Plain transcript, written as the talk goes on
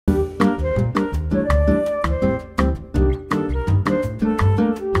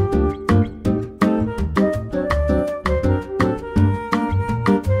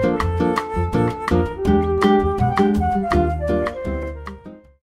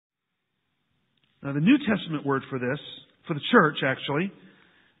Now, the New Testament word for this, for the church actually,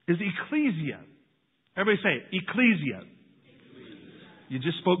 is Ekklesia. Everybody say it. Ekklesia. You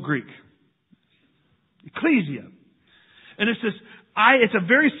just spoke Greek. Ekklesia. And it's this, it's a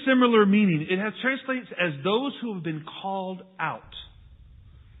very similar meaning. It has translates as those who have been called out.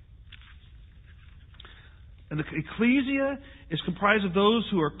 And the Ekklesia is comprised of those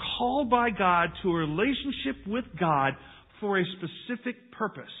who are called by God to a relationship with God for a specific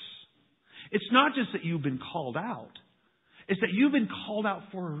purpose. It's not just that you've been called out. It's that you've been called out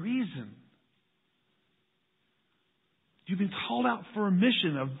for a reason. You've been called out for a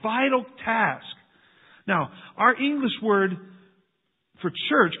mission, a vital task. Now, our English word for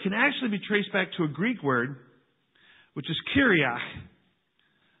church can actually be traced back to a Greek word, which is kyriach.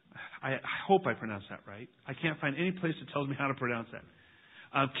 I hope I pronounced that right. I can't find any place that tells me how to pronounce that.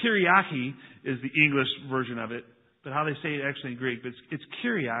 Kyriaki is the English version of it, but how they say it actually in Greek, but it's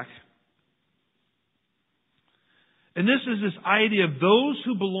kyriach. And this is this idea of those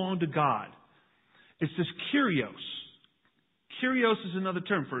who belong to God. It's this kyrios. Kyrios is another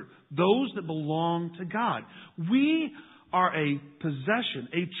term for those that belong to God. We are a possession,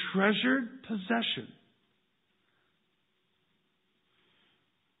 a treasured possession.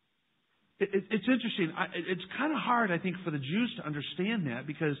 It's interesting. It's kind of hard, I think, for the Jews to understand that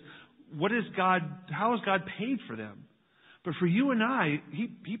because how has God paid for them? But for you and I,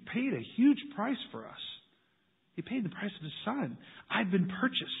 He paid a huge price for us. He paid the price of His Son. I've been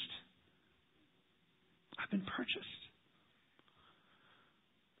purchased. I've been purchased.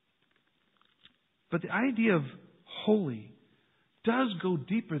 But the idea of holy does go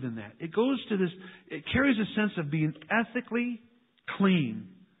deeper than that. It goes to this, it carries a sense of being ethically clean,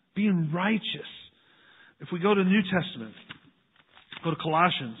 being righteous. If we go to the New Testament, go to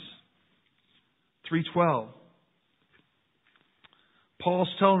Colossians 3:12. Paul's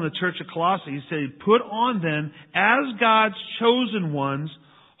telling the church of Colossae, he said, put on then, as God's chosen ones,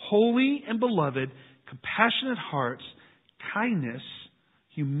 holy and beloved, compassionate hearts, kindness,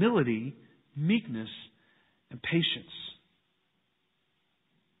 humility, meekness, and patience.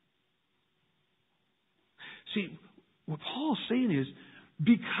 See, what Paul is saying is,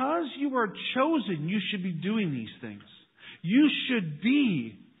 because you are chosen, you should be doing these things. You should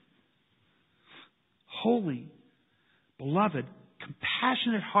be holy, beloved,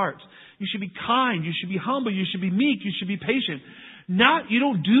 compassionate hearts. You should be kind. You should be humble. You should be meek. You should be patient. You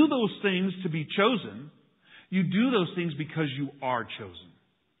don't do those things to be chosen. You do those things because you are chosen.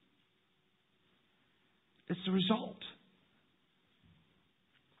 It's the result.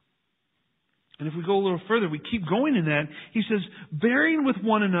 And if we go a little further, we keep going in that. He says, bearing with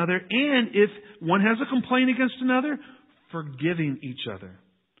one another, and if one has a complaint against another, forgiving each other,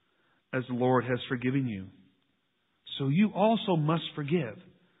 as the Lord has forgiven you. So you also must forgive.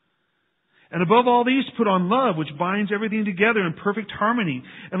 And above all these, put on love, which binds everything together in perfect harmony.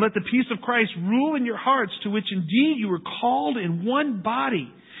 And let the peace of Christ rule in your hearts, to which indeed you were called in one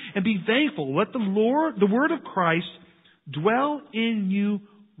body. And be thankful. Let the word of Christ dwell in you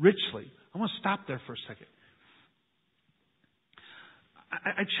richly. I want to stop there for a second.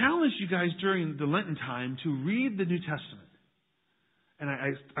 I challenged you guys during the Lenten time to read the New Testament. And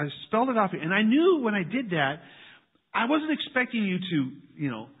I spelled it out here. And I knew when I did that, I wasn't expecting you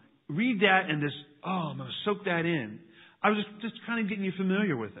to, read that and just, I'm going to soak that in. I was just kind of getting you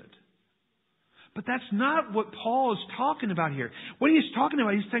familiar with it. But that's not what Paul is talking about here. What he's talking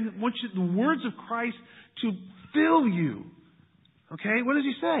about, he's saying, I want the words of Christ to fill you. Okay? What does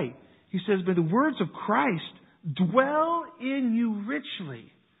he say? He says, may the words of Christ dwell in you richly.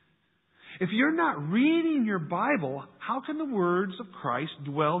 If you're not reading your Bible, how can the words of Christ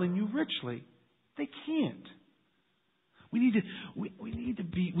dwell in you richly? They can't. We need to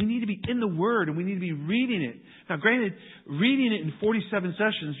be in the Word, and we need to be reading it. Now, granted, reading it in 47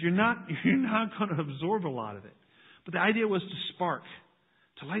 sessions, you're not going to absorb a lot of it. But the idea was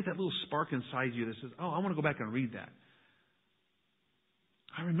to light that little spark inside you that says, I want to go back and read that.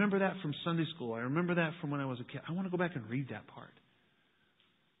 I remember that from Sunday school. I remember that from when I was a kid. I want to go back and read that part.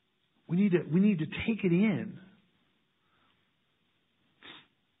 We need to take it in.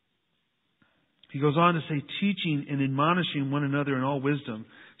 He goes on to say, teaching and admonishing one another in all wisdom,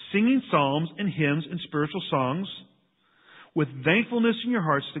 singing psalms and hymns and spiritual songs with thankfulness in your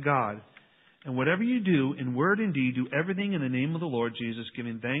hearts to God. And whatever you do, in word and deed, do everything in the name of the Lord Jesus,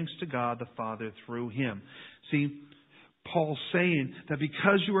 giving thanks to God the Father through Him. See, Paul's saying that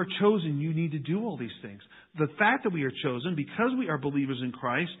because you are chosen, you need to do all these things. The fact that we are chosen, because we are believers in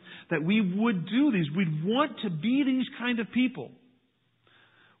Christ, that we would do these. We'd want to be these kind of people.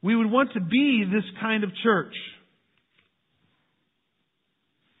 We would want to be this kind of church.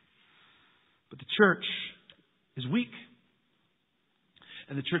 But the church is weak.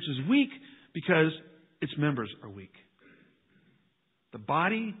 And the church is weak because its members are weak. The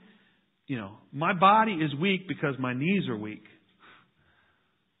body, my body is weak because my knees are weak.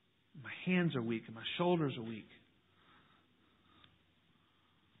 My hands are weak and my shoulders are weak.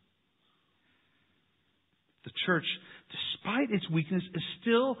 The church, despite its weakness, is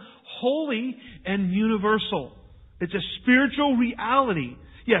still holy and universal. It's a spiritual reality.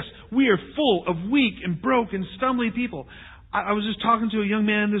 Yes, we are full of weak and broken, stumbling people. I was just talking to a young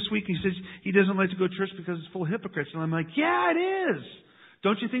man this week. He says he doesn't like to go to church because it's full of hypocrites. And I'm like, yeah, it is.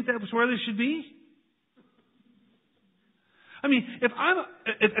 Don't you think that's where they should be? I mean, if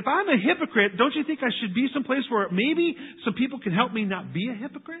I'm a hypocrite, don't you think I should be someplace where maybe some people can help me not be a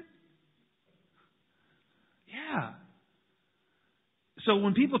hypocrite? Yeah. So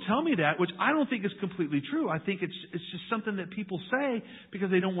when people tell me that, which I don't think is completely true, I think it's just something that people say because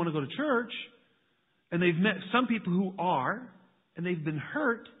they don't want to go to church, and they've met some people who are, and they've been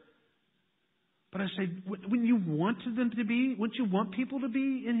hurt. But I say, wouldn't you want them to be? Wouldn't you want people to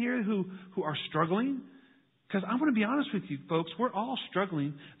be in here who are struggling? Because I'm going to be honest with you, folks, we're all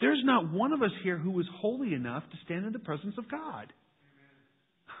struggling. There's not one of us here who is holy enough to stand in the presence of God.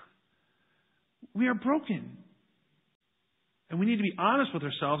 We are broken. And we need to be honest with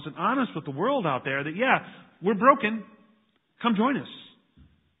ourselves and honest with the world out there that, yeah, we're broken. Come join us.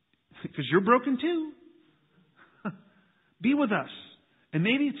 Because you're broken too. Be with us. And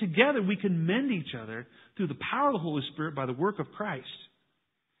maybe together we can mend each other through the power of the Holy Spirit by the work of Christ.